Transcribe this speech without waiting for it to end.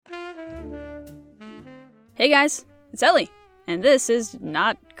Hey guys, it's Ellie, and this is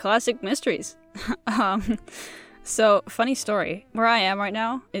Not Classic Mysteries. So, funny story, where I am right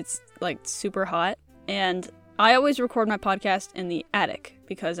now, it's like super hot, and I always record my podcast in the attic,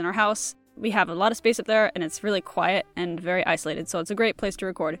 because in our house, we have a lot of space up there, and it's really quiet and very isolated, so it's a great place to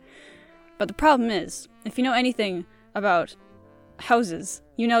record. But the problem is, if you know anything about houses,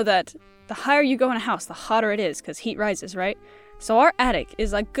 you know that the higher you go in a house, the hotter it is, because heat rises, right? So our attic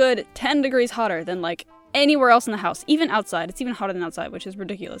is like good 10 degrees hotter than like anywhere else in the house, even outside. It's even hotter than outside, which is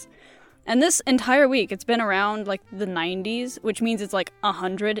ridiculous. And this entire week, it's been around like the 90s, which means it's like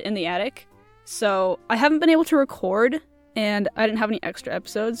 100 in the attic. So I haven't been able to record, and I didn't have any extra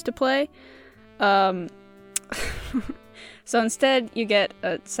episodes to play. So instead, you get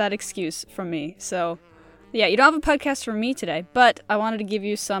a sad excuse from me. So yeah, you don't have a podcast from me today, but I wanted to give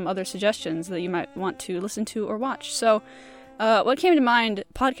you some other suggestions that you might want to listen to or watch. So what came to mind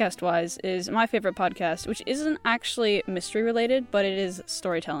podcast-wise is my favorite podcast, which isn't actually mystery-related, but it is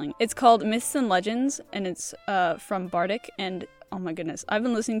storytelling. It's called Myths and Legends, and it's from Bardic, and oh my goodness, I've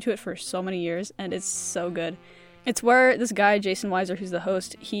been listening to it for so many years, and it's so good. It's where this guy, Jason Weiser, who's the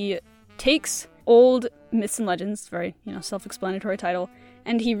host, he takes old myths and legends, very, self-explanatory title,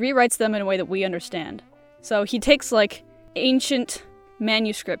 and he rewrites them in a way that we understand. So he takes, like, ancient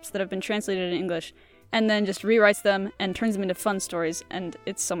manuscripts that have been translated in English, and then just rewrites them and turns them into fun stories, and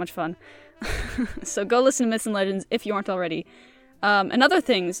it's so much fun. So go listen to Myths and Legends if you aren't already. And other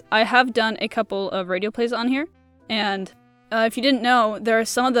things, I have done a couple of radio plays on here, and if you didn't know, there are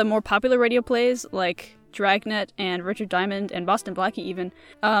some of the more popular radio plays, like Dragnet and Richard Diamond and Boston Blackie even,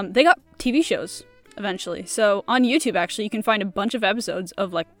 they got TV shows eventually. So on YouTube, actually, you can find a bunch of episodes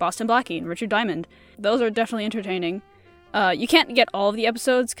of like Boston Blackie and Richard Diamond. Those are definitely entertaining. You can't get all of the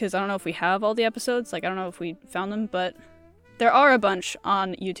episodes, because I don't know if we have all the episodes, like I don't know if we found them, but there are a bunch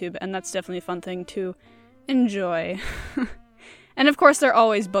on YouTube, and that's definitely a fun thing to enjoy. And of course, there are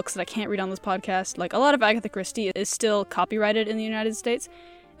always books that I can't read on this podcast. Like, a lot of Agatha Christie is still copyrighted in the United States,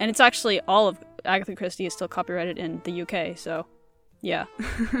 and it's actually all of Agatha Christie is still copyrighted in the UK, so yeah.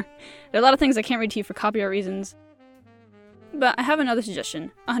 There are a lot of things I can't read to you for copyright reasons. But I have another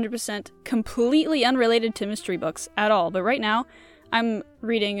suggestion, 100% completely unrelated to mystery books at all, but right now I'm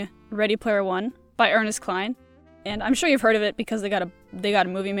reading Ready Player One by Ernest Cline, and I'm sure you've heard of it because they got a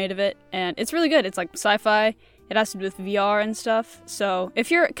movie made of it, and it's really good. It's like sci-fi, it has to do with VR and stuff, so if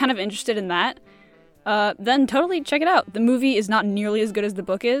you're kind of interested in that, then totally check it out. The movie is not nearly as good as the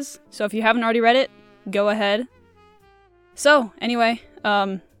book is, so if you haven't already read it, go ahead. So, anyway,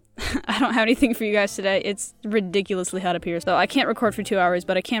 I don't have anything for you guys today. It's ridiculously hot up here, so I can't record for 2 hours,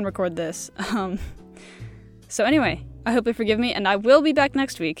 but I can record this. So anyway, I hope you forgive me, and I will be back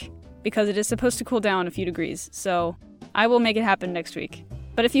next week, because it is supposed to cool down a few degrees, so I will make it happen next week.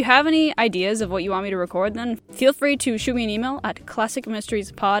 But if you have any ideas of what you want me to record, then feel free to shoot me an email at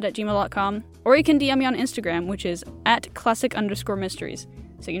classicmysteriespod@gmail.com, or you can DM me on Instagram, which is @classic_mysteries,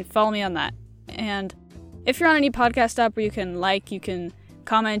 so you can follow me on that. And if you're on any podcast app where you can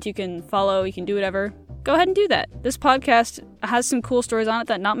comment, you can follow, you can do whatever, go ahead and do that. This podcast has some cool stories on it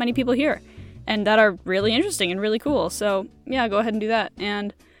that not many people hear, and that are really interesting and really cool, so yeah, go ahead and do that.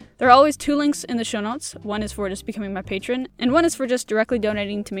 And there are always 2 links in the show notes. One is for just becoming my patron, and one is for just directly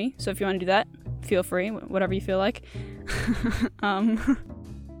donating to me, so if you want to do that, feel free, whatever you feel like.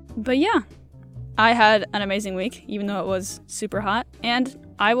 But yeah, I had an amazing week, even though it was super hot, and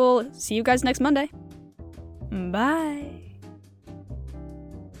I will see you guys next Monday. Bye!